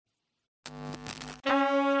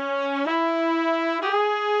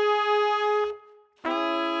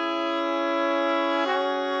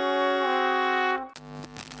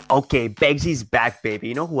Okay, Begsy's back, baby.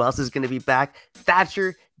 You know who else is going to be back?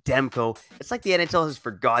 Thatcher Demko. It's like the NHL has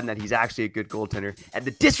forgotten that he's actually a good goaltender, and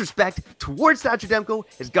the disrespect towards Thatcher Demko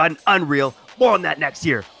has gotten unreal. More on that next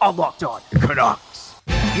year on Locked On Canucks.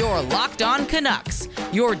 You're Locked On Canucks,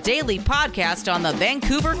 your daily podcast on the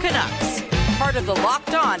Vancouver Canucks. Part of the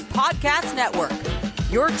Locked On Podcast Network,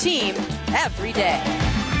 your team every day.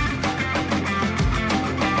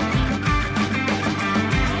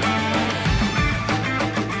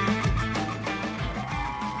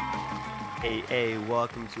 Hey,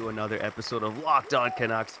 welcome to another episode of Locked On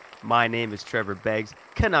Canucks. My name is Trevor Beggs,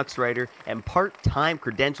 Canucks writer and part-time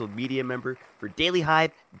credentialed media member for Daily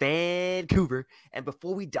Hive Vancouver. And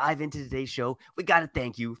before we dive into today's show, we got to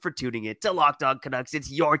thank you for tuning in to Locked On Canucks. It's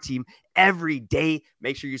your team every day.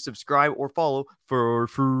 Make sure you subscribe or follow for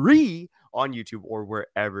free on YouTube or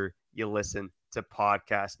wherever you listen to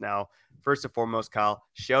podcasts. Now, first and foremost, Kyle,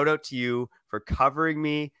 shout out to you for covering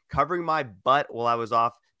my butt while I was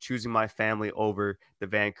off choosing my family over the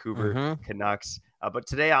Vancouver Canucks. But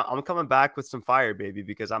today I'm coming back with some fire, baby,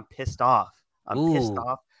 because I'm pissed off. Pissed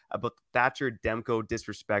off about the Thatcher Demko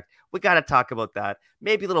disrespect. We got to talk about that.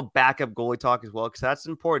 Maybe a little backup goalie talk as well, because that's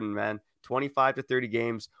important, man. 25 to 30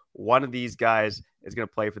 games. One of these guys is going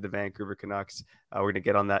to play for the Vancouver Canucks. We're going to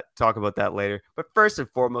get on that, talk about that later. But first and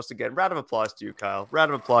foremost, again, round of applause to you, Kyle.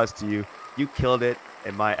 Round of applause to you. You killed it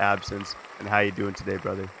in my absence. And how you doing today,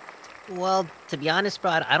 brother? Well, to be honest,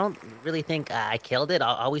 bro, I don't really think I killed it.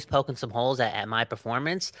 I'm always poking some holes at my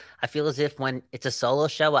performance. I feel as if when it's a solo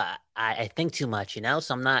show, I think too much,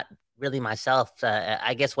 so I'm not really myself.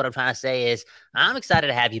 I guess what I'm trying to say is I'm excited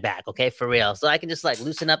to have you back, okay, for real. So I can just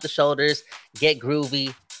loosen up the shoulders, get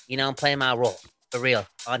groovy, and play my role for real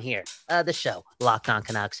on here. The show, Locked On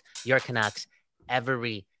Canucks, your Canucks,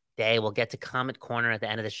 every day. We'll get to Comment Corner at the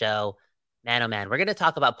end of the show. Man, oh man, we're going to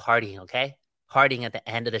talk about partying, okay? Partying at the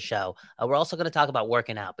end of the show. We're also going to talk about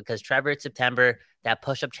working out because Trevor, it's September, that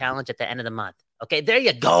push-up challenge at the end of the month. Okay, there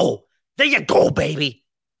you go. There you go, baby.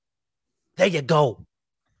 There you go.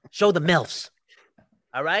 Show the MILFs.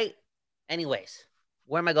 All right? Anyways,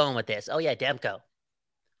 where am I going with this? Oh, yeah, Demko.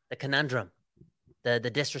 The conundrum. The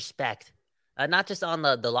disrespect. Not just on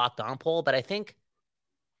the Locked On poll, but I think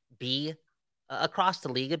B, across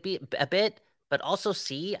the league a bit. But also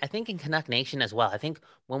C, I think in Canuck Nation as well. I think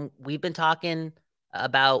when we've been talking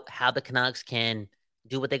about how the Canucks can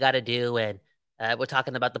do what they got to do, and we're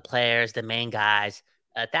talking about the players, the main guys,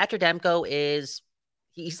 Thatcher Demko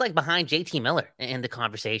he's like behind JT Miller in the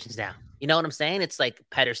conversations now. You know what I'm saying? It's like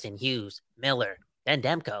Pettersson, Hughes, Miller, then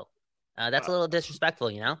Demko. That's a little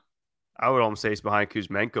disrespectful, I would almost say he's behind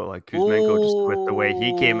Kuzmenko. Like Kuzmenko, just with the way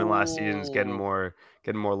he came in last season, is getting more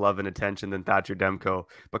love and attention than Thatcher Demko.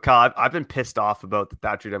 But Kyle, I've been pissed off about the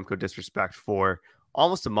Thatcher Demko disrespect for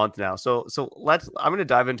almost a month now. So I'm going to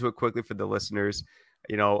dive into it quickly for the listeners.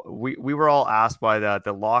 We were all asked by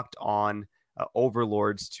the Locked On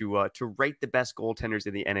overlords to rate the best goaltenders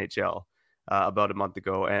in the NHL about a month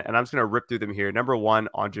ago, and I'm just going to rip through them here. Number 1,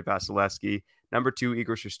 Andrei Vasilevsky. Number 2,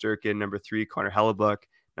 Igor Shesterkin. Number 3, Connor Hellebuck.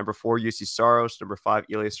 Number 4, UC Saros. Number 5,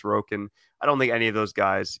 Ilya Sorokin. I don't think any of those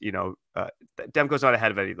guys, Demko's not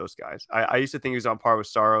ahead of any of those guys. I used to think he was on par with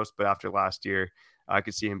Saros, but after last year, I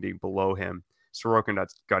could see him being below him. Sorokin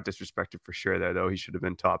got disrespected for sure there, though. He should have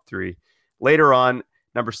been top 3. Later on,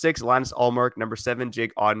 number 6, Linus Ullmark. Number 7,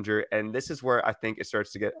 Jake Ottinger. And this is where I think it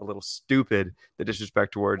starts to get a little stupid, the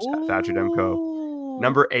disrespect towards Thatcher Demko.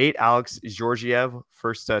 Number 8, Alex Georgiev,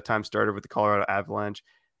 first-time starter with the Colorado Avalanche.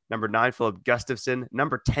 Number 9, Philip Gustafson.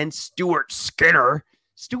 Number 10, Stuart Skinner.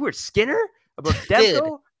 Stuart Skinner? About Demko?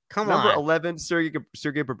 Dude, come Number on. 11, Sergei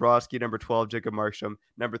Bobrovsky. Number 12, Jacob Markstrom.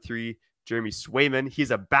 Number 3, Jeremy Swayman.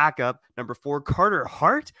 He's a backup. Number 4, Carter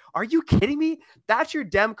Hart. Are you kidding me? Thatcher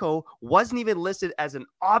Demko wasn't even listed as an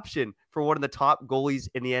option for one of the top goalies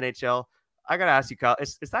in the NHL. I got to ask you, Kyle,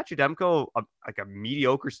 is Thatcher Demko a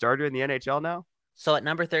mediocre starter in the NHL now? So at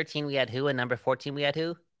number 13, we had who? And number 14, we had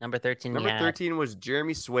who? Number 13, Number 13 was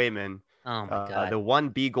Jeremy Swayman. Oh, my God. The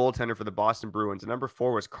 1B goaltender for the Boston Bruins. And number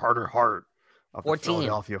 4 was Carter Hart of the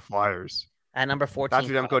Philadelphia Flyers. At number 14.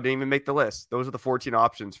 Thatcher Demko didn't even make the list. Those are the 14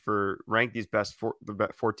 options for rank these the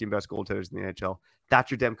 14 best goaltenders in the NHL.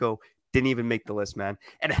 Thatcher Demko didn't even make the list, man.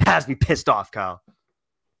 And it has me pissed off, Kyle.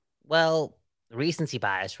 Well, recency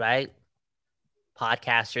bias, right?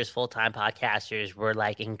 Podcasters, full-time podcasters were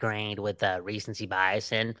ingrained with recency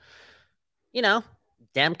bias. And,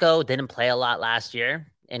 Demko didn't play a lot last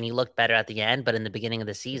year, and he looked better at the end. But in the beginning of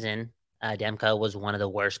the season, Demko was one of the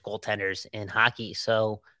worst goaltenders in hockey.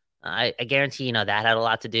 So I guarantee, that had a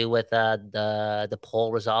lot to do with the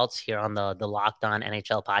poll results here on the Locked On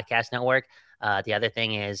NHL Podcast Network. The other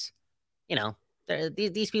thing is,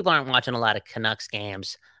 These people aren't watching a lot of Canucks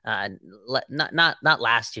games. Not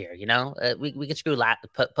last year, we can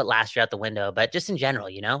put last year out the window, but just in general,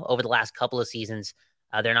 over the last couple of seasons,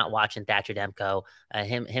 they're not watching Thatcher Demko.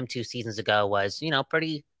 Him 2 seasons ago was,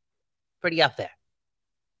 pretty up there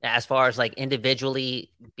as far as like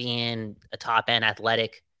individually being a top end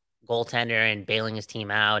athletic goaltender and bailing his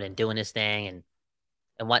team out and doing his thing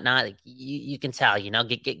and whatnot. Like, you can tell,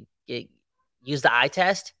 get use the eye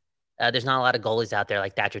test. There's not a lot of goalies out there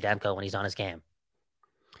like Thatcher Demko when he's on his game.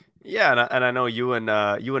 Yeah, and I know you and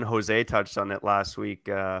Jose touched on it last week.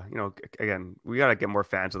 Again, we got to get more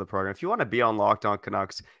fans of the program. If you want to be on Locked On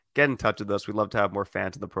Canucks, get in touch with us. We'd love to have more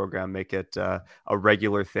fans of the program, make it a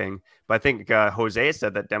regular thing. But I think Jose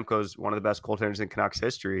said that Demko's one of the best goaltenders in Canucks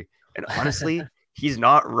history. And honestly, he's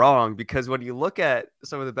not wrong, because when you look at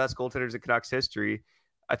some of the best goaltenders in Canucks history,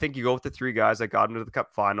 I think you go with the three guys that got into the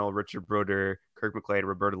Cup final: Richard Brodeur, Kirk McLean,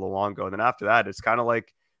 Roberto Luongo. And then after that, it's kind of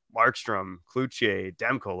like Markstrom, Cloutier,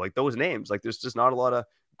 Demko, like those names. Like there's just not a lot of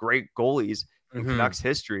great goalies in Canucks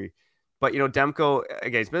history. But, Demko,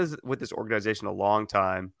 again, he's been with this organization a long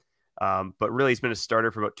time. But really, he's been a starter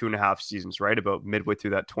for about 2.5 seasons, right? About midway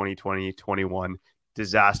through that 2020-21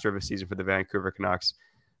 disaster of a season for the Vancouver Canucks.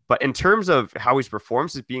 But in terms of how he's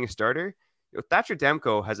performed as being a starter, Thatcher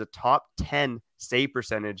Demko has a top 10 save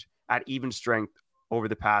percentage at even strength over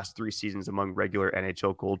the past 3 seasons among regular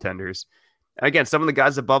NHL goaltenders. And again, some of the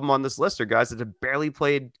guys above him on this list are guys that have barely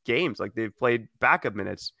played games. Like they've played backup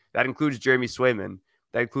minutes. That includes Jeremy Swayman.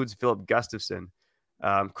 That includes Philip Gustafson.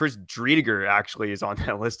 Chris Driedger actually is on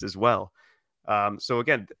that list as well. So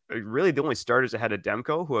again, really the only starters ahead of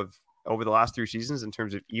Demko who have over the last 3 seasons in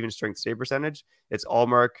terms of even strength save percentage, it's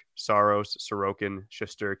Allmark, Saros, Sorokin,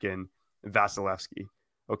 Shesterkin, and Vasilevsky.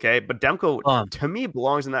 Okay, but Demko to me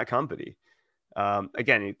belongs in that company.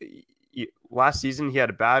 Again, last season he had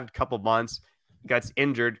a bad couple months, gets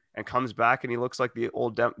injured, and comes back, and he looks like the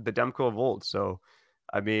Demko of old. So,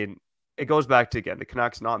 I mean, it goes back to, again, the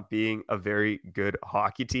Canucks not being a very good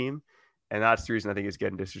hockey team, and that's the reason I think he's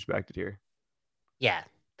getting disrespected here. Yeah,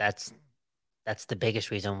 that's the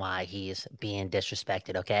biggest reason why he's being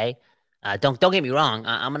disrespected. Okay, don't get me wrong.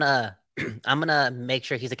 I'm gonna make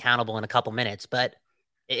sure he's accountable in a couple minutes. But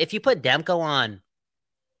if you put Demko on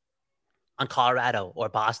Colorado or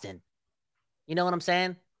Boston, you know what I'm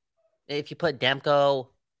saying? If you put Demko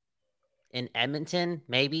in Edmonton,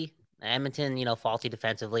 maybe Edmonton, faulty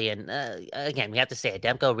defensively. And again, we have to say it.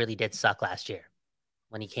 Demko really did suck last year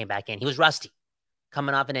when he came back in. He was rusty,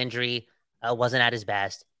 coming off an injury, wasn't at his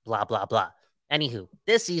best, blah, blah, blah. Anywho,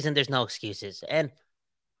 this season, there's no excuses. And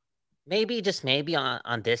maybe, just maybe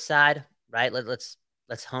on this side, right? Let's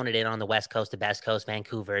hone it in on the West Coast, the Best Coast,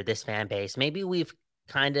 Vancouver, this fan base. Maybe we've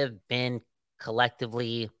kind of been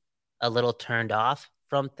collectively a little turned off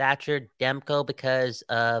from Thatcher Demko because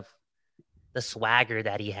of the swagger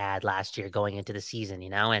that he had last year going into the season,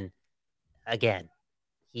 and again,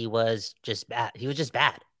 he was just bad. He was just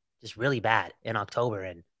bad, just really bad in October.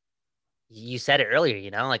 And you said it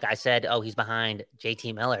earlier, like I said, he's behind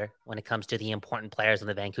JT Miller when it comes to the important players on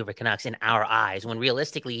the Vancouver Canucks in our eyes, when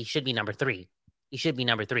realistically he should be number 3. He should be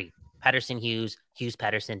number 3. Pedersen, Hughes,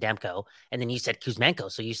 Pedersen, Demko. And then you said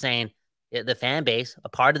Kuzmenko. So you're saying the fan base, a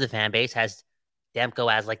part of the fan base, has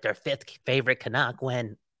Demko as like their 5th favorite Canuck,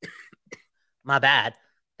 when my bad,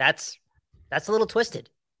 that's a little twisted.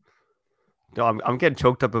 No, I'm getting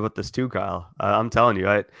choked up about this too, Kyle. I'm telling you,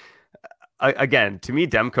 I again, to me,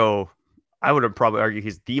 Demko, I would have probably argue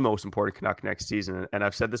he's the most important Canuck next season. And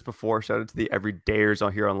I've said this before. Shout out to the everydayers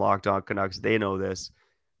on here on Locked On Canucks. They know this.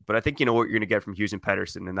 But I think you know what you're going to get from Hughes and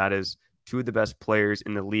Pedersen, and that is 2 of the best players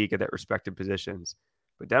in the league at their respective positions.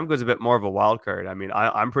 But Demko's a bit more of a wild card. I mean,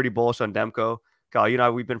 I'm pretty bullish on Demko.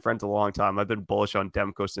 Kyle, we've been friends a long time. I've been bullish on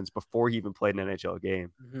Demko since before he even played an NHL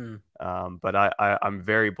game. But I'm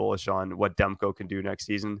very bullish on what Demko can do next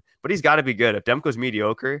season. But he's got to be good. If Demko's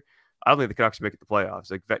mediocre, I don't think the Canucks make it the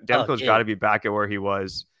playoffs. Like Demko's got to be back at where he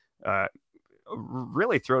was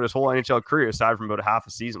really throughout his whole NHL career, aside from about a half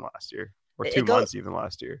a season last year, or 2 months even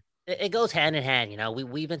last year. It goes hand in hand.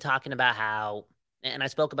 We've been talking about how, and I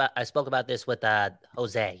spoke about this with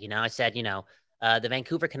Jose. I said, the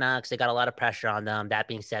Vancouver Canucks, they got a lot of pressure on them. That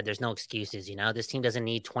being said, there's no excuses. This team doesn't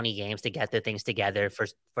need 20 games to get their things together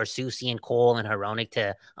for Susie and Cole and Hronek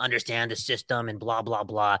to understand the system and blah, blah,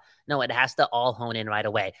 blah. No, it has to all hone in right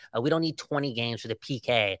away. We don't need 20 games for the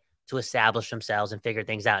PK to establish themselves and figure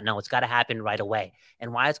things out. No, it's got to happen right away.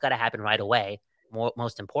 And why it's got to happen right away,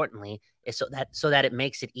 most importantly, is so that it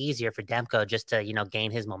makes it easier for Demko just to,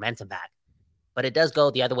 gain his momentum back. But it does go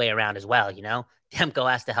the other way around as well,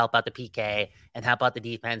 Demko has to help out the PK and help out the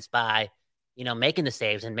defense by making the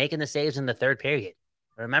saves and making the saves in the third period.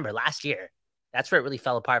 Remember, last year, that's where it really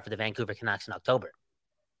fell apart for the Vancouver Canucks in October.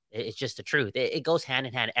 It's just the truth. It goes hand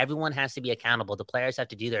in hand. Everyone has to be accountable. The players have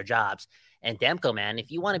to do their jobs. And Demko, man,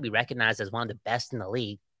 if you want to be recognized as one of the best in the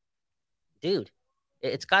league, dude,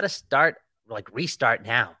 it's got to restart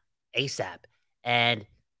now, ASAP. And,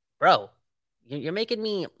 bro, you're making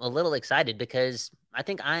me a little excited because I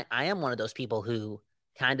think I am one of those people who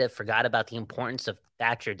kind of forgot about the importance of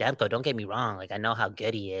Thatcher Demko. Don't get me wrong. Like, I know how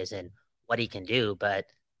good he is and what he can do, but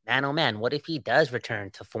man, oh man, what if he does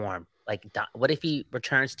return to form? Like, what if he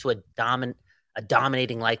returns to a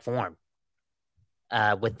dominating like form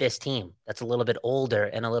with this team that's a little bit older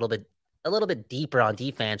and a little bit deeper on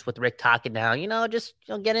defense with Rick Tocchet now? Just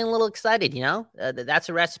getting a little excited. That's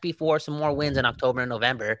a recipe for some more wins in October and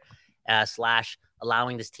November, /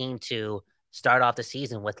 allowing this team to start off the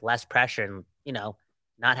season with less pressure and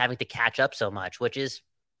not having to catch up so much, which is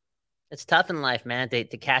it's tough in life, man.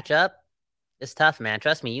 To catch up, it's tough, man.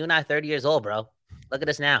 Trust me, you and I 30 years old, bro. Look at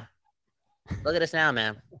us now. Look at us now,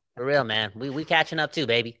 man. For real, man. We catching up too,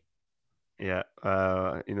 baby. Yeah,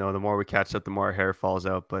 the more we catch up, the more our hair falls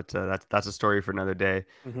out. But that's a story for another day.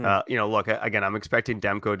 Look, again, I'm expecting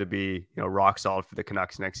Demko to be rock solid for the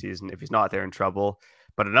Canucks next season. If he's not, they're in trouble.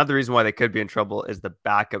 But another reason why they could be in trouble is the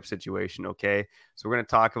backup situation. Okay, so we're going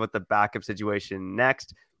to talk about the backup situation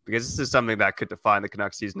next because this is something that could define the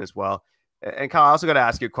Canucks season as well. And Kyle, I also got to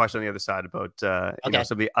ask you a question on the other side about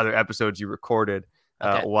some of the other episodes you recorded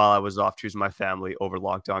while I was off choosing my family over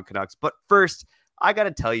Locked On Canucks. But first, I got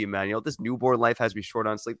to tell you, man, this newborn life has me short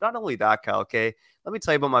on sleep. Not only that, Kyle, okay? Let me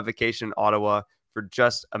tell you about my vacation in Ottawa for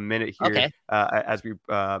just a minute here as we,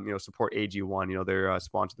 support AG1. They're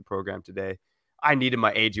sponsored the program today. I needed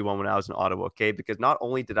my AG1 when I was in Ottawa, okay? Because not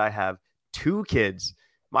only did I have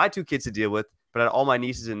my two kids to deal with, but I had all my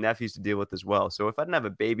nieces and nephews to deal with as well. So if I didn't have a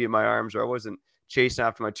baby in my arms or I wasn't chasing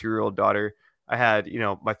after my 2-year-old daughter, I had,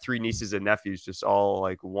 my 3 nieces and nephews just all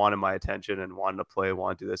like wanted my attention and wanted to play,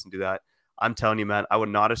 wanted to do this and do that. I'm telling you, man, I would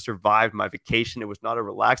not have survived my vacation. It was not a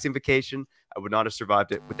relaxing vacation. I would not have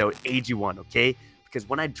survived it without AG1, okay? Because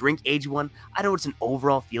when I drink AG1, I know it's an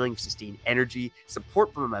overall feeling of sustained energy,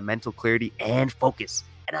 support from my mental clarity, and focus.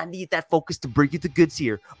 And I need that focus to bring you the goods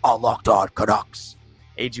here on Locked On Canucks.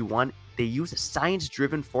 AG1, they use a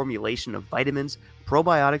science-driven formulation of vitamins,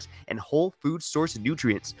 probiotics, and whole food source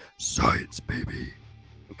nutrients. Science, baby.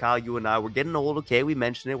 And Kyle, you and I, we're getting old, okay? We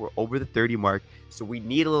mentioned it. We're over the 30 mark. So we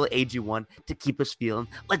need a little AG1 to keep us feeling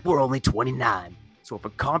like we're only 29. So if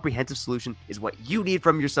a comprehensive solution is what you need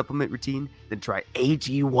from your supplement routine, then try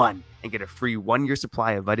AG1 and get a free 1-year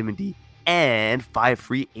supply of vitamin D and 5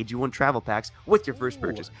 free AG1 travel packs with your first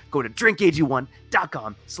purchase. Go to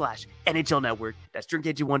drinkag1.com/NHL Network. That's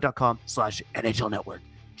drinkag1.com/NHL Network.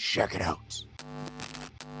 Check it out.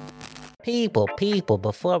 People,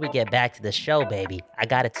 before we get back to the show, baby, I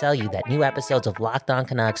gotta tell you that new episodes of Locked On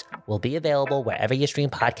Canucks will be available wherever you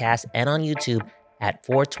stream podcasts and on YouTube at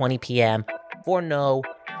 4:20 p.m. for no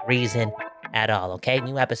reason at all, okay?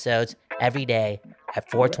 New episodes every day at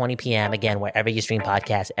 4:20 p.m. Again, wherever you stream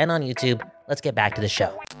podcasts and on YouTube. Let's get back to the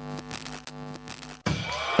show.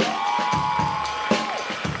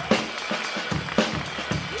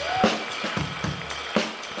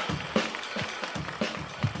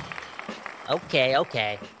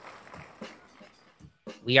 Okay.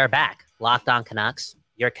 We are back. Locked On Canucks.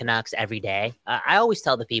 Your Canucks every day. I always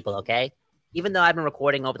tell the people, okay? Even though I've been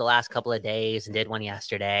recording over the last couple of days and did one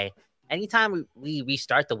yesterday, anytime we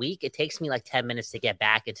restart the week, it takes me like 10 minutes to get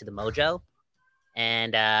back into the mojo.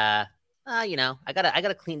 And I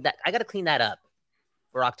gotta clean that. I gotta clean that up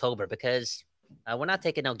for October because we're not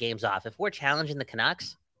taking no games off. If we're challenging the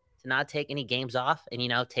Canucks to not take any games off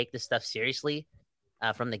and take this stuff seriously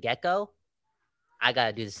from the get-go, I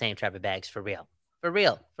gotta do the same, Trevor Beggs, for real.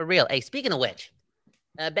 Hey, speaking of which,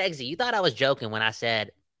 Beggsy, you thought I was joking when I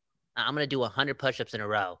said I'm going to do 100 push-ups in a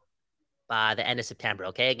row by the end of September,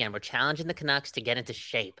 okay? Again, we're challenging the Canucks to get into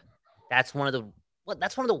shape. That's one of the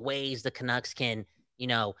ways the Canucks can,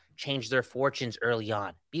 change their fortunes early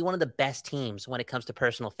on. Be one of the best teams when it comes to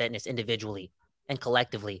personal fitness individually and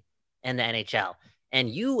collectively in the NHL. And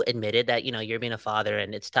you admitted that, you're being a father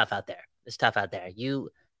and it's tough out there. You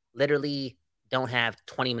literally don't have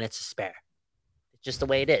 20 minutes to spare. It's just the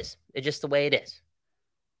way it is.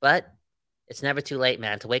 But it's never too late,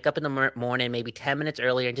 man, to wake up in the morning, maybe 10 minutes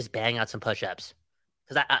earlier and just bang out some push-ups.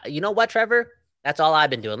 Because you know what, Trevor? That's all I've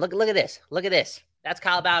been doing. Look at this. That's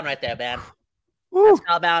Kyle Bowden right there, man. That's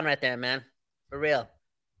Kyle Bowden right there, man. For real.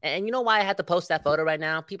 And you know why I had to post that photo right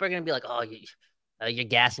now? People are going to be like, oh, you're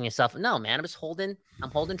gassing yourself. No, man, I'm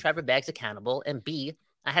holding Trevor Beggs accountable. And B,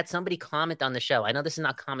 I had somebody comment on the show. I know this is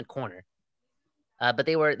not Comment Corner, But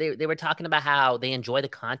they were talking about how they enjoy the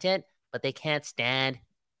content, but they can't stand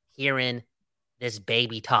hearing this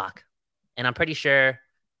baby talk. And I'm pretty sure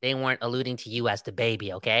they weren't alluding to you as the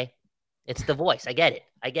baby, okay? It's the voice. I get it.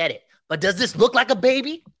 I get it. But does this look like a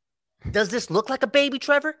baby? Does this look like a baby,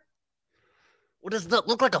 Trevor? Or does it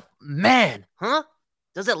look like a man? Huh?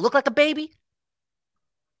 Does it look like a baby?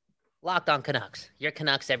 Locked on Canucks. Your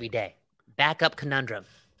Canucks every day. Backup conundrum.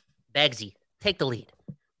 Begsy, take the lead.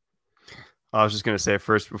 I was just gonna say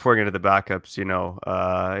first before getting to the backups,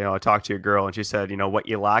 I talked to your girl and she said, what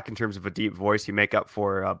you lack in terms of a deep voice, you make up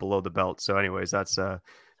for below the belt. So, anyways, that's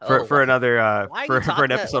for another for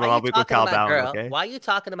an episode of All Week with Kyle Ballin. Okay, why are you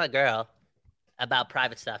talking to my girl about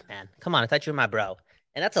private stuff, man? Come on, I thought you were my bro,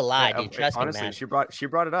 and that's a lie, dude. Trust me, man. Honestly, she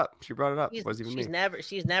brought it up. She brought it up. It wasn't even me.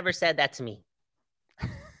 She's never said that to me.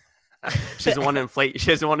 She doesn't want to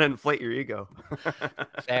inflate your ego.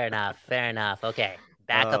 Fair enough. Okay,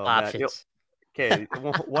 backup options. Okay,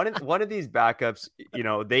 one of these backups,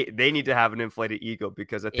 they need to have an inflated ego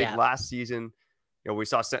because I think last season, we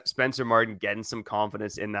saw Spencer Martin getting some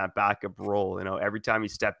confidence in that backup role. Every time he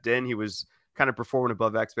stepped in, he was kind of performing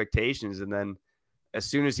above expectations, and then as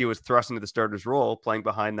soon as he was thrust into the starter's role, playing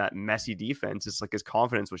behind that messy defense, it's like his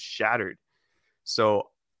confidence was shattered. So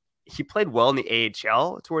he played well in the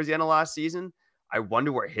AHL towards the end of last season. I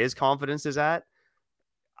wonder where his confidence is at.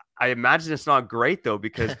 I imagine it's not great, though,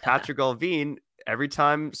 because Patrick Allvin, every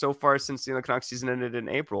time so far since the Canucks season ended in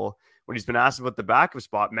April, when he's been asked about the backup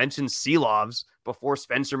spot, mentions Seelovs before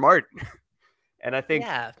Spencer Martin. And I think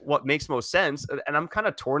what makes most sense, and I'm kind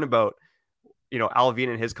of torn about, Allvin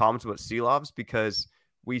and his comments about Seelovs, because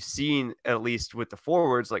we've seen, at least with the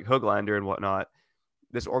forwards like Höglander and whatnot,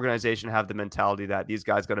 this organization have the mentality that these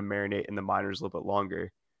guys got to marinate in the minors a little bit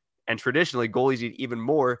longer. And traditionally, goalies need even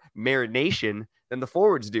more marination than the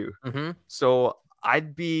forwards do. Mm-hmm. So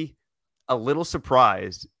I'd be a little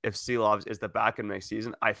surprised if Seelovs is the backup next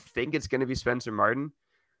season. I think it's going to be Spencer Martin,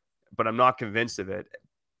 but I'm not convinced of it.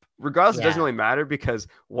 Regardless, it doesn't really matter because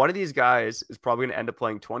one of these guys is probably going to end up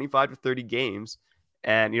playing 25 to 30 games.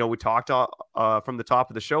 And, we talked from the top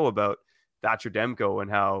of the show about Thatcher Demko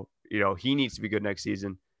and how, he needs to be good next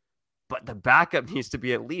season. But the backup needs to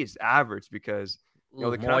be at least average because,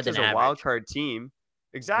 the Canucks as a wild card team.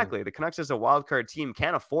 Exactly. The Canucks as a wild card team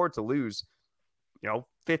can't afford to lose,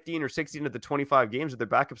 15 or 16 of the 25 games of their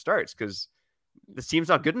backup starts because this team's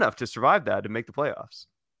not good enough to survive that to make the playoffs.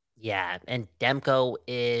 Yeah. And Demko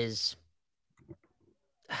is,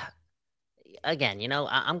 again,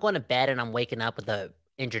 I'm going to bed and I'm waking up with a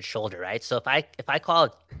injured shoulder, right? So if I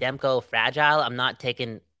call Demko fragile, I'm not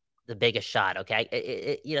taking the biggest shot.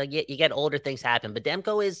 Okay. You get older, things happen, but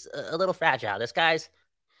Demko is a little fragile. This guy's,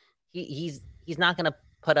 he's not going to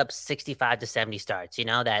put up 65 to 70 starts,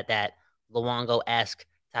 that Luongo-esque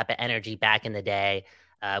type of energy back in the day.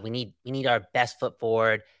 We need our best foot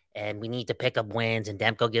forward and we need to pick up wins, and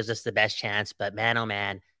Demko gives us the best chance, but man, oh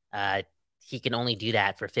man, he can only do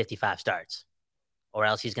that for 55 starts or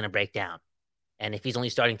else he's going to break down. And if he's only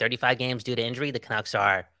starting 35 games due to injury, the Canucks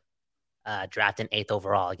are drafting 8th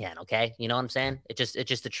overall again. Okay. You know what I'm saying? It's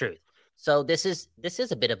just the truth. So this is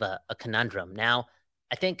a bit of a conundrum. Now,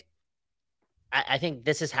 I think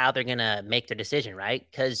this is how they're going to make their decision, right?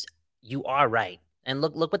 Because you are right. And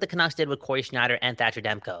look what the Canucks did with Corey Schneider and Thatcher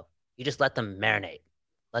Demko. You just let them marinate.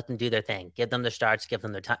 Let them do their thing. Give them their starts. Give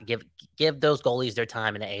them their time. Give those goalies their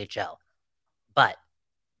time in the AHL. But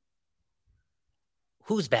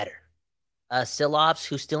who's better? Seelovs,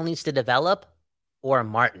 who still needs to develop, or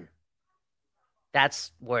Martin?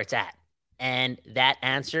 That's where it's at. And that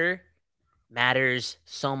answer matters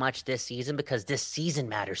so much this season because this season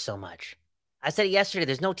matters so much. I said it yesterday.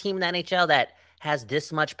 There's no team in the NHL that has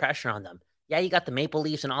this much pressure on them. Yeah, you got the Maple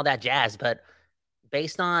Leafs and all that jazz, but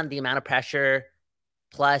based on the amount of pressure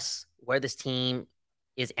plus where this team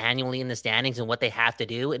is annually in the standings and what they have to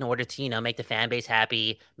do in order to, make the fan base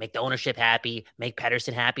happy, make the ownership happy, make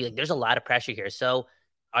Pettersson happy. Like, there's a lot of pressure here. So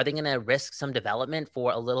are they going to risk some development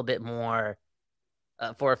for a little bit more,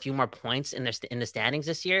 for a few more points in the standings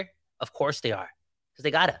this year? Of course they are, because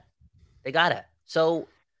they gotta. So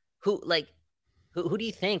who do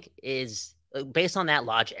you think is, based on that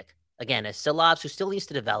logic, again, a Seelovs who still needs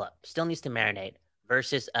to develop, still needs to marinate,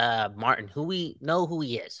 versus Martin, who we know who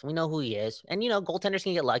he is. We know who he is. And, goaltenders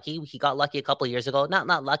can get lucky. He got lucky a couple of years ago.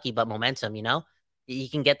 Not lucky, but momentum, He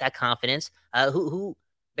can get that confidence. Who,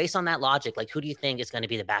 based on that logic, who do you think is going to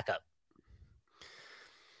be the backup?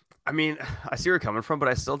 I mean, I see where you're coming from, but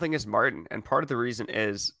I still think it's Martin. And part of the reason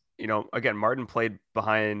is, again, Martin played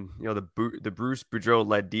behind, the Bruce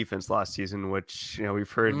Boudreau-led defense last season, which, we've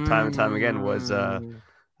heard time and time again was a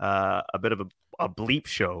bit of a bleep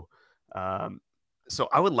show. So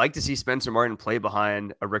I would like to see Spencer Martin play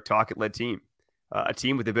behind a Rick Tocchet-led team, a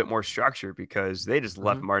team with a bit more structure, because they just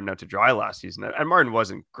left Martin out to dry last season. And Martin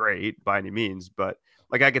wasn't great by any means, but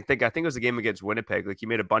like I think it was a game against Winnipeg. Like he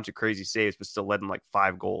made a bunch of crazy saves, but still led them like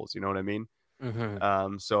 5 goals. You know what I mean?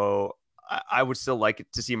 So I would still like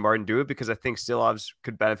to see Martin do it, because I think Silovs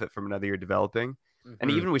could benefit from another year developing. And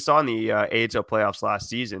even we saw in the AHL playoffs last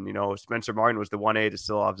season, Spencer Martin was the 1A to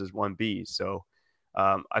Silovs' 1B. So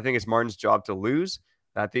I think it's Martin's job to lose.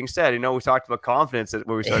 That being said, we talked about confidence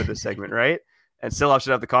when we started this segment, right? And Silov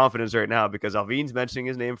should have the confidence right now, because Alvin's mentioning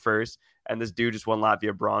his name first, and this dude just won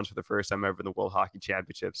Latvia bronze for the first time ever in the World Hockey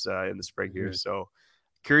Championships in the spring here. So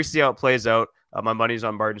curious to see how it plays out. My money's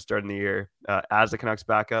on Martin starting the year as the Canucks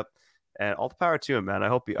backup, and all the power to him, man. I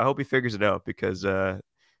hope he figures it out, because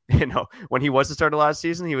when he was the starter last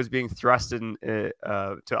season, he was being thrust in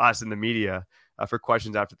to us in the media for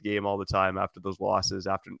questions after the game all the time, after those losses,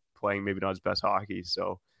 after playing maybe not his best hockey.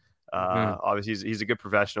 So obviously he's a good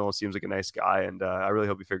professional, seems like a nice guy, and I really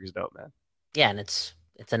hope he figures it out, man. Yeah, and it's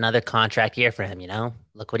another contract year for him,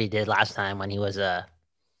 Look what he did last time when he was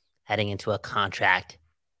heading into a contract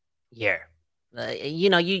year. You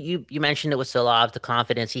mentioned it with Silov, the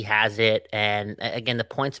confidence, he has it, and again, the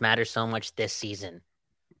points matter so much this season.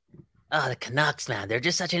 Oh, the Canucks, man, they're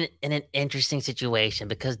just such in an interesting situation,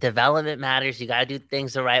 because development matters. You got to do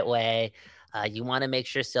things the right way. You want to make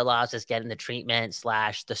sure Silovs is getting the treatment /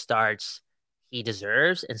 the starts he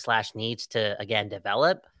deserves and / needs to, again,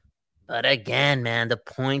 develop. But again, man, the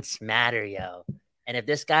points matter, yo. And if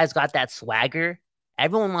this guy's got that swagger,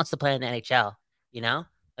 everyone wants to play in the NHL,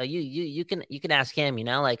 You can ask him,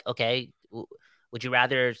 like, okay, would you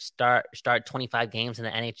rather start 25 games in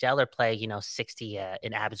the NHL or play, 60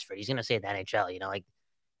 in Abbotsford? He's going to say the NHL, like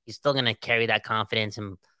he's still going to carry that confidence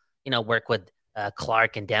and, work with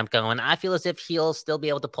Clark and Demko. And I feel as if he'll still be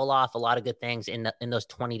able to pull off a lot of good things in those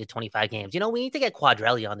 20 to 25 games. We need to get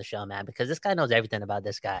Quadrelli on the show, man, because this guy knows everything about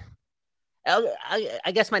this guy.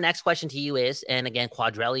 I guess my next question to you is, and again,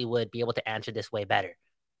 Quadrelli would be able to answer this way better.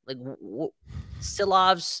 Like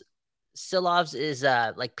Silovs is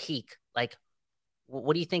like peak. Like,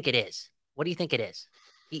 what do you think it is? What do you think it is?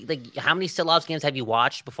 How many Silovs games have you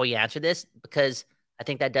watched before you answer this? Because I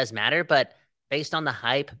think that does matter. But based on the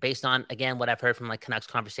hype, based on, again, what I've heard from like Canucks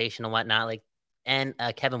conversation and whatnot, and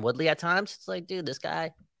Kevin Woodley at times, it's like, dude, this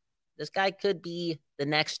guy could be the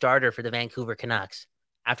next starter for the Vancouver Canucks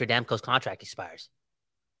after Demko's contract expires.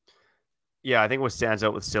 Yeah, I think what stands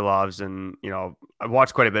out with Silovs, and I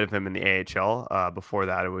watched quite a bit of him in the AHL. Before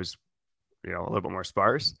that, it was a little bit more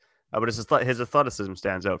sparse, but his athleticism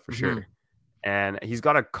stands out for sure, and he's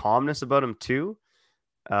got a calmness about him too.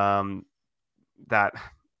 That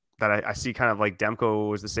I see kind of like Demko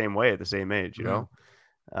was the same way at the same age,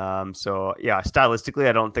 So yeah, stylistically,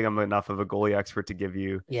 I don't think I'm enough of a goalie expert to give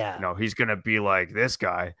you, he's gonna be like this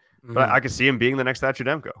guy, but I could see him being the next Thatcher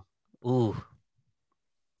Demko. Ooh.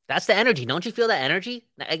 That's the energy. Don't you feel that energy?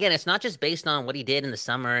 Again, it's not just based on what he did in the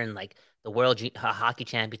summer and like the World Hockey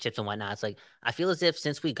Championships and whatnot. It's like, I feel as if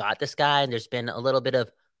since we got this guy and there's been a little bit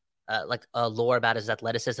of like a lore about his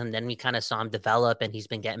athleticism, then we kind of saw him develop and he's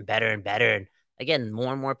been getting better and better. And again,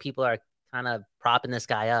 more and more people are kind of propping this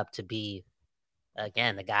guy up to be,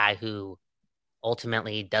 again, the guy who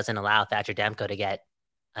ultimately doesn't allow Thatcher Demko to get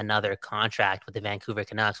another contract with the Vancouver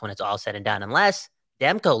Canucks when it's all said and done, unless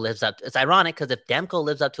Demko lives up. It's ironic because if Demko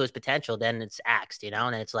lives up to his potential, then it's axed,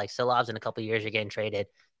 and it's like Silovs in a couple of years you're getting traded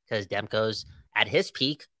because Demko's at his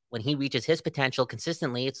peak. When he reaches his potential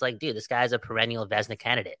consistently, it's like, dude, this guy's a perennial Vezina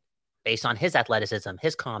candidate based on his athleticism,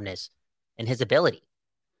 his calmness, and his ability.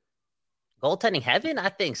 Goaltending heaven? I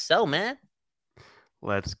think so, man.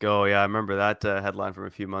 Let's go. Yeah, I remember that headline from a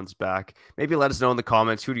few months back. Maybe let us know in the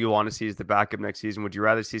comments, who do you want to see as the backup next season? Would you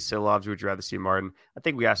rather see Silovs or would you rather see Martin? I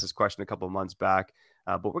think we asked this question a couple of months back,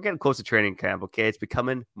 but we're getting close to training camp, okay? It's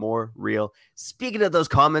becoming more real. Speaking of those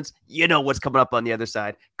comments, you know what's coming up on the other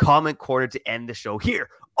side. Comment corner to end the show here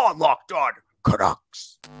on Locked On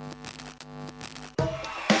Canucks.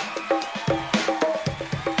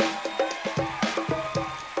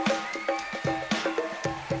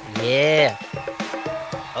 Yeah.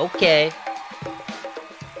 Okay.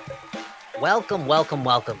 Welcome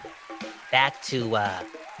back to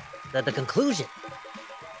the conclusion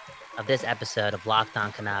of this episode of Locked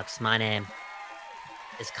On Canucks. My name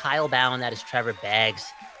is Kyle Bowen. That is Trevor Beggs.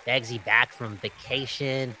 Beggsy back from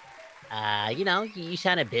vacation. You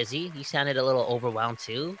sounded busy. You sounded a little overwhelmed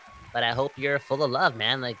too, but I hope you're full of love,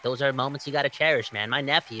 man. Like, those are moments you got to cherish, man. My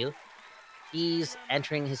nephew, he's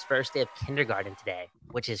entering his first day of kindergarten today,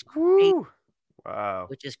 which is crazy. Wow.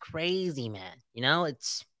 Which is crazy, man.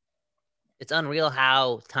 It's it's unreal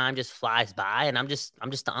how time just flies by, and I'm just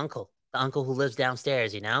the uncle who lives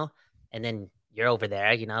downstairs, and then you're over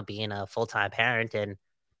there, being a full-time parent. And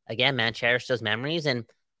again, man, cherish those memories. And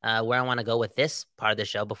where I want to go with this part of the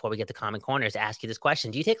show before we get to Common Corner is ask you this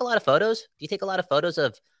question. Do you take a lot of photos? Do you take a lot of photos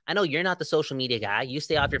of, I know you're not the social media guy. You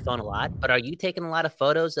stay off your phone a lot, but are you taking a lot of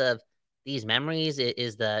photos of these memories?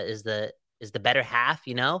 Is the better half,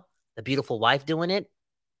 the beautiful wife doing it?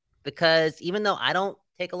 Because even though I don't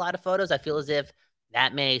take a lot of photos, I feel as if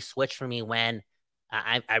that may switch for me when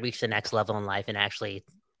I reach the next level in life and actually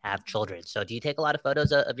have children. So do you take a lot of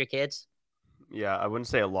photos of your kids? Yeah, I wouldn't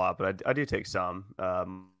say a lot, but I do take some.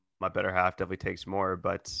 My better half definitely takes more,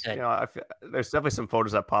 but Good. there's definitely some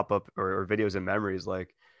photos that pop up or videos and memories.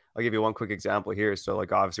 Like I'll give you one quick example here. So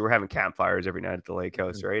like obviously we're having campfires every night at the lake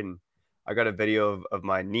house, Mhm. right? And I got a video of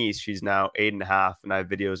my niece. She's now 8.5, and I have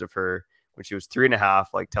videos of her when she was 3.5,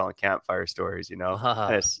 like telling campfire stories, And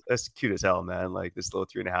Oh. it's cute as hell, man. Like this little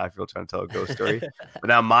 3.5-year-old trying to tell a ghost story. But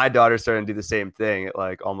now my daughter's starting to do the same thing at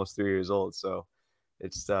like almost 3 years old. So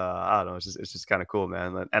it's I don't know, it's just kind of cool,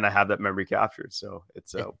 man. And I have that memory captured, so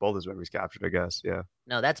it's both his memories captured, I guess. Yeah.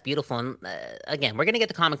 No, that's beautiful. And again, we're gonna get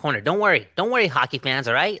the Common Corner. Don't worry, hockey fans.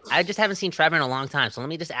 All right. I just haven't seen Trevor in a long time, so let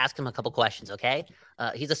me just ask him a couple questions. Okay.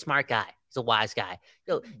 He's a smart guy. He's a wise guy.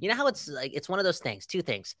 You know how it's like? It's one of those things. Two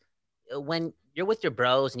things. When you're with your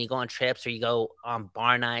bros and you go on trips or you go on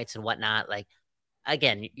bar nights and whatnot, like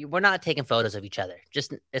again, we're not taking photos of each other.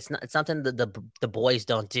 Just it's something that the boys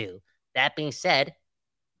don't do. That being said,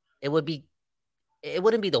 it would be it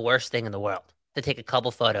wouldn't be the worst thing in the world to take a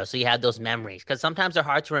couple photos so you have those memories because sometimes they're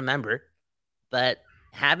hard to remember, but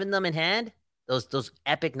having them in hand, those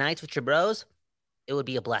epic nights with your bros, it would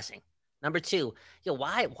be a blessing. Number two,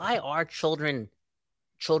 why are children's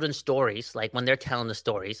stories, like when they're telling the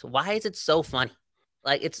stories, why is it so funny?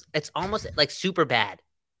 Like it's almost like super bad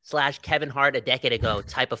slash Kevin Hart a decade ago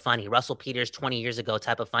type of funny, Russell Peters 20 years ago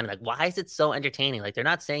type of funny. Like, why is it so entertaining? Like they're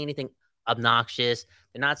not saying anything obnoxious.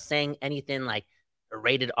 They're not saying anything like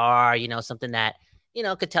rated R, something that,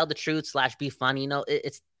 could tell the truth slash be funny.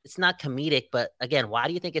 It's not comedic, but again, why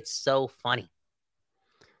do you think it's so funny?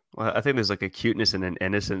 Well, I think there's like a cuteness and an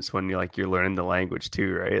innocence when you're learning the language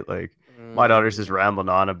too, right? Like my daughter's just Mm. rambling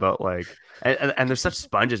on about like and they're such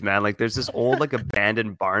sponges, man. Like there's this old like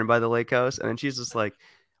abandoned barn by the lake house, and then she's just like,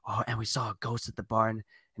 oh, and we saw a ghost at the barn,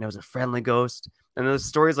 and it was a friendly ghost. And then the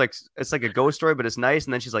story's like it's like a ghost story, but it's nice.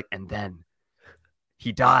 And then she's like, and then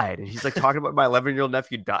he died, and he's like talking about my 11-year-old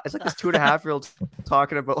nephew died. It's like this 2.5-year-old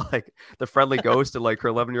talking about like the friendly ghost and like her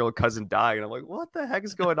 11-year-old cousin dying. And I'm like, what the heck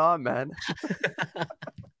is going on, man?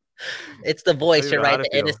 It's the I don't voice, even you're know how right, to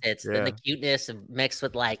the feel. innocence, then the Yeah. cuteness mixed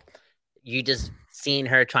with, like, you just seeing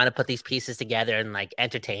her trying to put these pieces together and, like,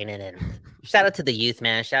 entertaining. And shout out to the youth,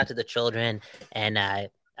 man, shout out to the children. And,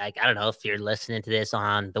 like, I don't know if you're listening to this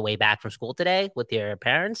on the way back from school today with your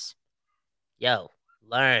parents. Yo,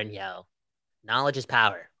 learn, yo. Knowledge is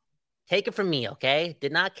power. Take it from me, okay?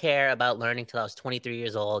 Did not care about learning till I was 23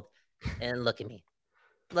 years old, and look at me.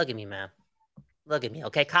 Look at me, man. Look at me.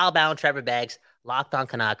 Okay, Kyle Bound, Trevor Beggs, Locked on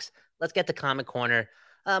Canucks. Let's get to Common Corner.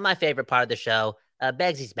 My favorite part of the show.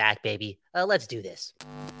 Beggsy's back, baby. Let's do this.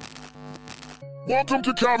 Welcome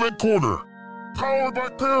to Comment Corner, powered by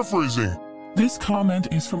Paraphrasing. This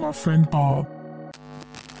comment is from our friend Bob.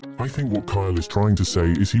 I think what Kyle is trying to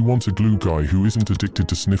say is he wants a glue guy who isn't addicted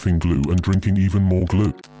to sniffing glue and drinking even more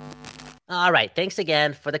glue. All right. Thanks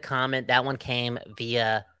again for the comment. That one came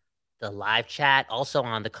via the live chat. Also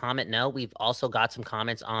on the comment note, we've also got some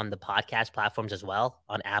comments on the podcast platforms as well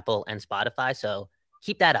on Apple and Spotify. So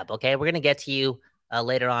keep that up. Okay. We're going to get to you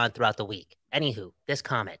later on throughout the week. Anywho, this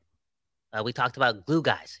comment. We talked about glue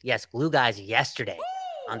guys. Yes, glue guys yesterday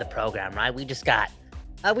on the program, right? We just had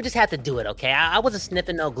to do it, okay? I wasn't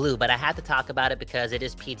sniffing no glue, but I had to talk about it because it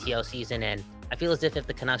is PTO season, and I feel as if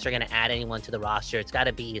the Canucks are going to add anyone to the roster, it's got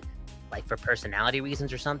to be like for personality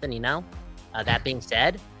reasons or something, That being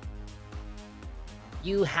said,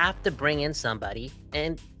 you have to bring in somebody,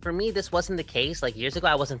 and for me, this wasn't the case. Like years ago,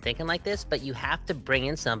 I wasn't thinking like this, but you have to bring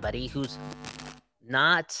in somebody who's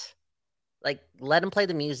not like, let him play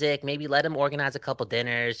the music, maybe let him organize a couple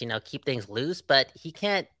dinners, keep things loose, but he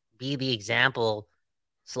can't be the example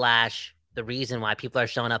slash the reason why people are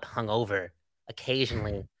showing up hungover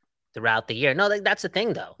occasionally throughout the year. No, that's the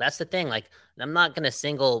thing, though. That's the thing. Like, I'm not going to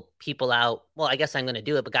single people out. Well, I guess I'm going to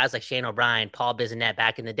do it, but guys like Shane O'Brien, Paul Bissonnette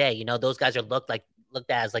back in the day, those guys are looked at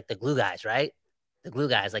as like the glue guys, right? The glue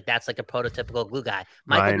guys, like that's like a prototypical glue guy.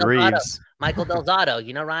 Ryan Reeves. Michael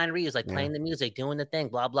Delzato, Ryan Reeves, like Yeah. playing the music, doing the thing,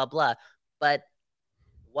 blah, blah, blah. But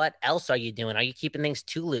what else are you doing? Are you keeping things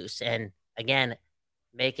too loose? And again,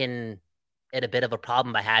 making it a bit of a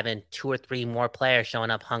problem by having 2 or 3 more players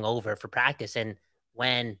showing up hungover for practice. And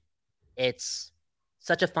when it's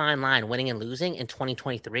such a fine line winning and losing in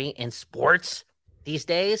 2023 in sports these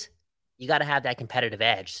days, you got to have that competitive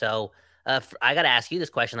edge. So I got to ask you this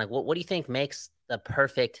question. Like, what do you think makes the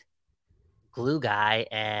perfect glue guy?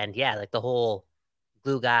 And yeah, like the whole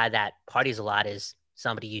glue guy that parties a lot is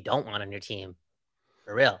somebody you don't want on your team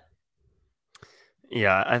for real.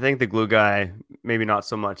 Yeah, I think the glue guy maybe not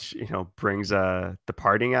so much, brings the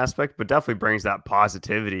partying aspect, but definitely brings that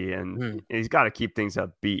positivity, and Mhm. he's got to keep things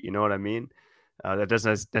upbeat. You know what I mean? That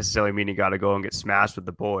doesn't necessarily mean you got to go and get smashed with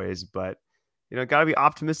the boys, but got to be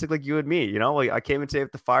optimistic like you and me. Like I came in today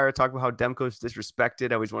with the fire, talk about how Demko's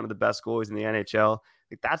disrespected, how he's one of the best goalies in the NHL.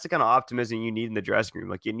 Like that's the kind of optimism you need in the dressing room.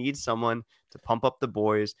 Like you need someone to pump up the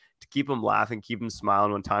boys, to keep them laughing, keep them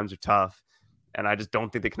smiling when times are tough. And I just don't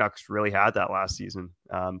think the Canucks really had that last season.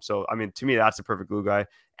 So, I mean, to me, that's the perfect glue guy.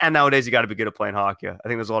 And nowadays, you got to be good at playing hockey. I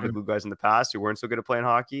think there's a lot of glue guys in the past who weren't so good at playing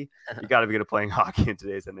hockey. You got to be good at playing hockey in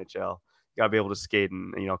today's NHL. You got to be able to skate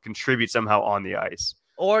and, contribute somehow on the ice.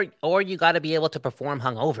 Or you got to be able to perform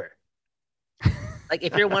hungover. Like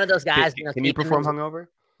if you're one of those guys, Can you perform hungover?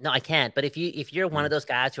 No, I can't. But if you're one of those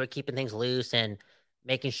guys who are keeping things loose and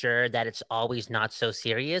making sure that it's always not so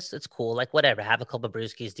serious, it's cool. Like whatever, have a couple of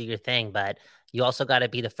brewskis, do your thing. But you also got to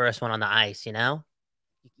be the first one on the ice. You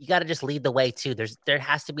got to just lead the way too. There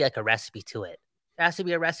has to be like a recipe to it. There has to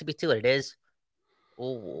be a recipe to it. It is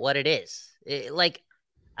what it is.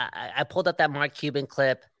 I pulled up that Mark Cuban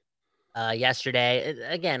clip yesterday.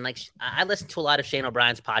 Again, like I listened to a lot of Shane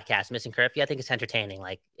O'Brien's podcast, Missing Curfew. I think it's entertaining.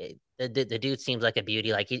 Like the dude seems like a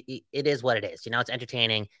beauty. Like it is what it is. It's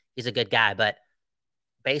entertaining. He's a good guy. But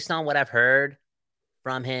based on what I've heard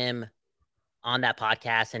from him on that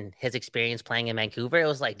podcast and his experience playing in Vancouver, it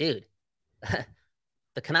was like, dude,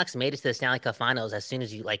 the Canucks made it to the Stanley Cup Finals as soon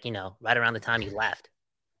as you right around the time you left,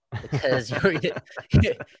 because you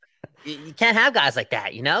can't have guys like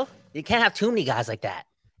that. You can't have too many guys like that.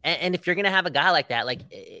 And if you're going to have a guy like that, like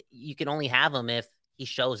you can only have him if he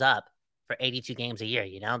shows up for 82 games a year,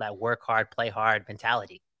 that work hard, play hard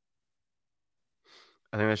mentality.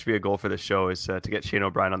 I think that should be a goal for the show is to get Shane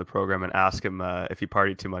O'Brien on the program and ask him if he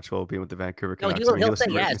partied too much while being with the Vancouver Canucks. No, he'll say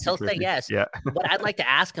yes. He'll say yes. Yeah. What I'd like to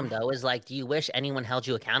ask him, though, is like, do you wish anyone held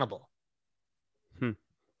you accountable?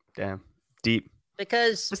 Damn. Deep.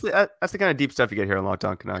 Because that's the kind of deep stuff you get here on Locked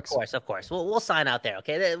On Canucks. Of course. We'll sign out there,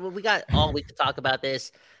 okay? We got all week to talk about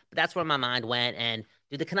this, but that's where my mind went. And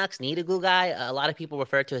do the Canucks need a glue guy? A lot of people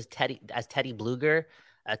refer to as Teddy Bluger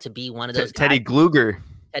to be one of those Teddy guys. Gluger.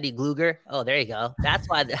 Teddy Gluger. Oh, there you go. That's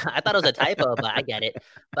why I thought it was a typo, but I get it.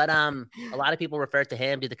 But a lot of people refer to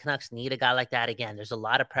him. Do the Canucks need a guy like that? Again, there's a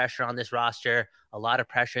lot of pressure on this roster, a lot of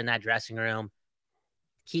pressure in that dressing room.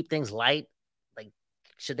 Keep things light. Like,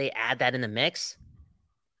 should they add that in the mix?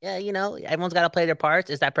 Yeah, everyone's got to play their parts.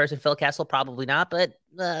 Is that person Phil Kessel? Probably not. But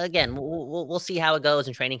again, we'll see how it goes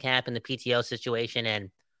in training camp and the PTO situation and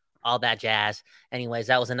all that jazz. Anyways,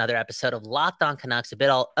 that was another episode of Locked On Canucks. A bit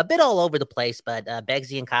all over the place, but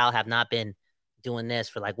Begsy and Kyle have not been doing this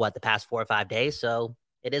for the past 4 or 5 days. So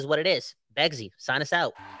it is what it is. Begsy, sign us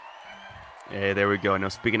out. Hey, there we go. Now,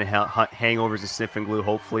 speaking of hangovers and sniffing glue,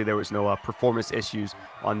 hopefully there was no performance issues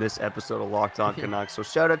on this episode of Locked On Canucks. So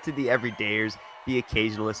shout out to the everydayers, the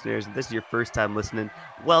occasional listeners. If this is your first time listening,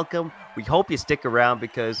 welcome. We hope you stick around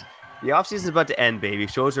because the offseason is about to end, baby.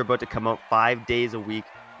 Shows are about to come out 5 days a week.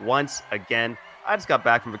 Once again, I just got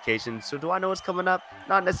back from vacation, so do I know what's coming up?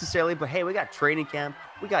 Not necessarily, but hey, we got training camp.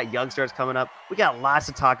 We got young stars coming up. We got lots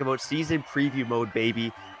to talk about. Season preview mode,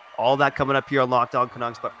 baby. All that coming up here on Locked On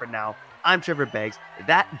Canucks. But for now, I'm Trevor Beggs.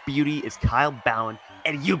 That beauty is Kyle Bowen,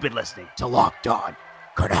 and you've been listening to Locked On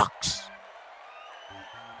Canucks.